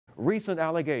Recent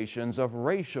allegations of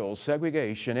racial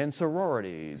segregation in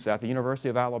sororities at the University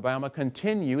of Alabama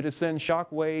continue to send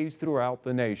shockwaves throughout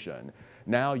the nation.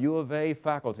 Now U of A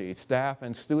faculty, staff,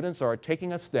 and students are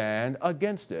taking a stand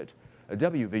against it.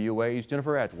 WVUA's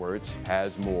Jennifer Edwards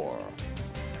has more.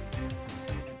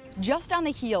 Just on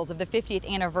the heels of the 50th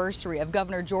anniversary of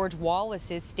Governor George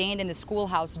Wallace's stand in the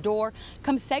schoolhouse door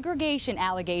come segregation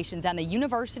allegations on the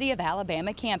University of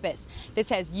Alabama campus. This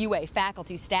has UA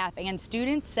faculty, staff, and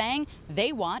students saying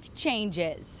they want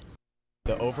changes.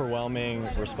 The overwhelming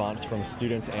response from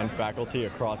students and faculty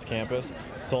across campus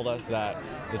told us that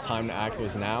the time to act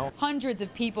was now. Hundreds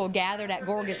of people gathered at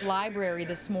Gorgas Library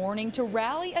this morning to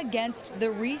rally against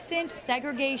the recent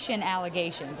segregation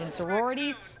allegations in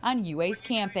sororities on UA's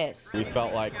campus. We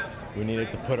felt like we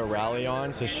needed to put a rally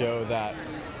on to show that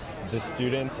the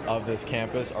students of this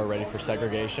campus are ready for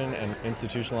segregation and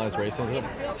institutionalized racism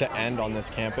to end on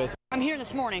this campus. I'm here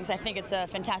this morning because I think it's a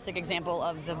fantastic example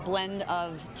of the blend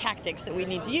of tactics that we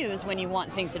need to use when you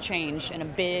want things to change in a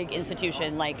big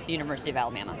institution like the University of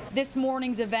Alabama. This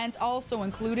morning's events also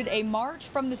included a march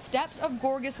from the steps of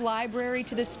Gorgas Library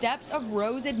to the steps of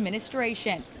Rose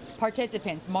Administration.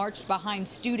 Participants marched behind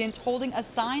students holding a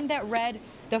sign that read,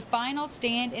 "The final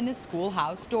stand in the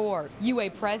schoolhouse door." UA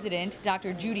President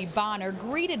Dr. Judy Bonner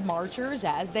greeted marchers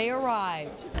as they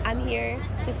arrived. I'm here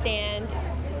to stand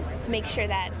to make sure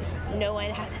that no one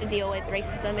has to deal with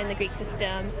racism in the Greek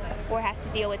system or has to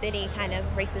deal with any kind of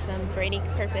racism for any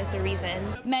purpose or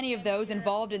reason. Many of those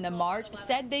involved in the march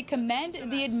said they commend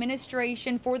the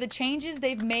administration for the changes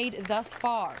they've made thus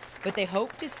far, but they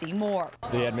hope to see more.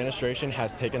 The administration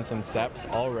has taken some steps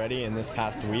already in this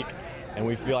past week, and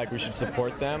we feel like we should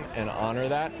support them and honor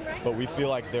that, but we feel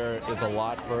like there is a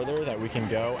lot further that we can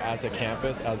go as a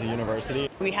campus, as a university.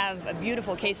 We have a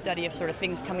beautiful case study of sort of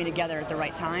things coming together at the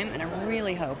right time, and I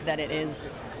really hope that it is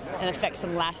and affects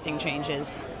some lasting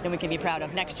changes that we can be proud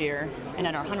of next year and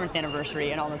at our 100th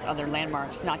anniversary and all those other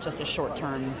landmarks, not just a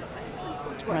short-term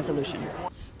resolution.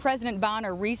 President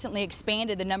Bonner recently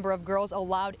expanded the number of girls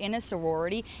allowed in a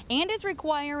sorority and is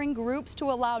requiring groups to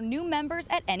allow new members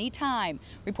at any time.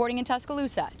 Reporting in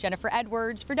Tuscaloosa, Jennifer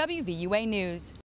Edwards for WVUA News.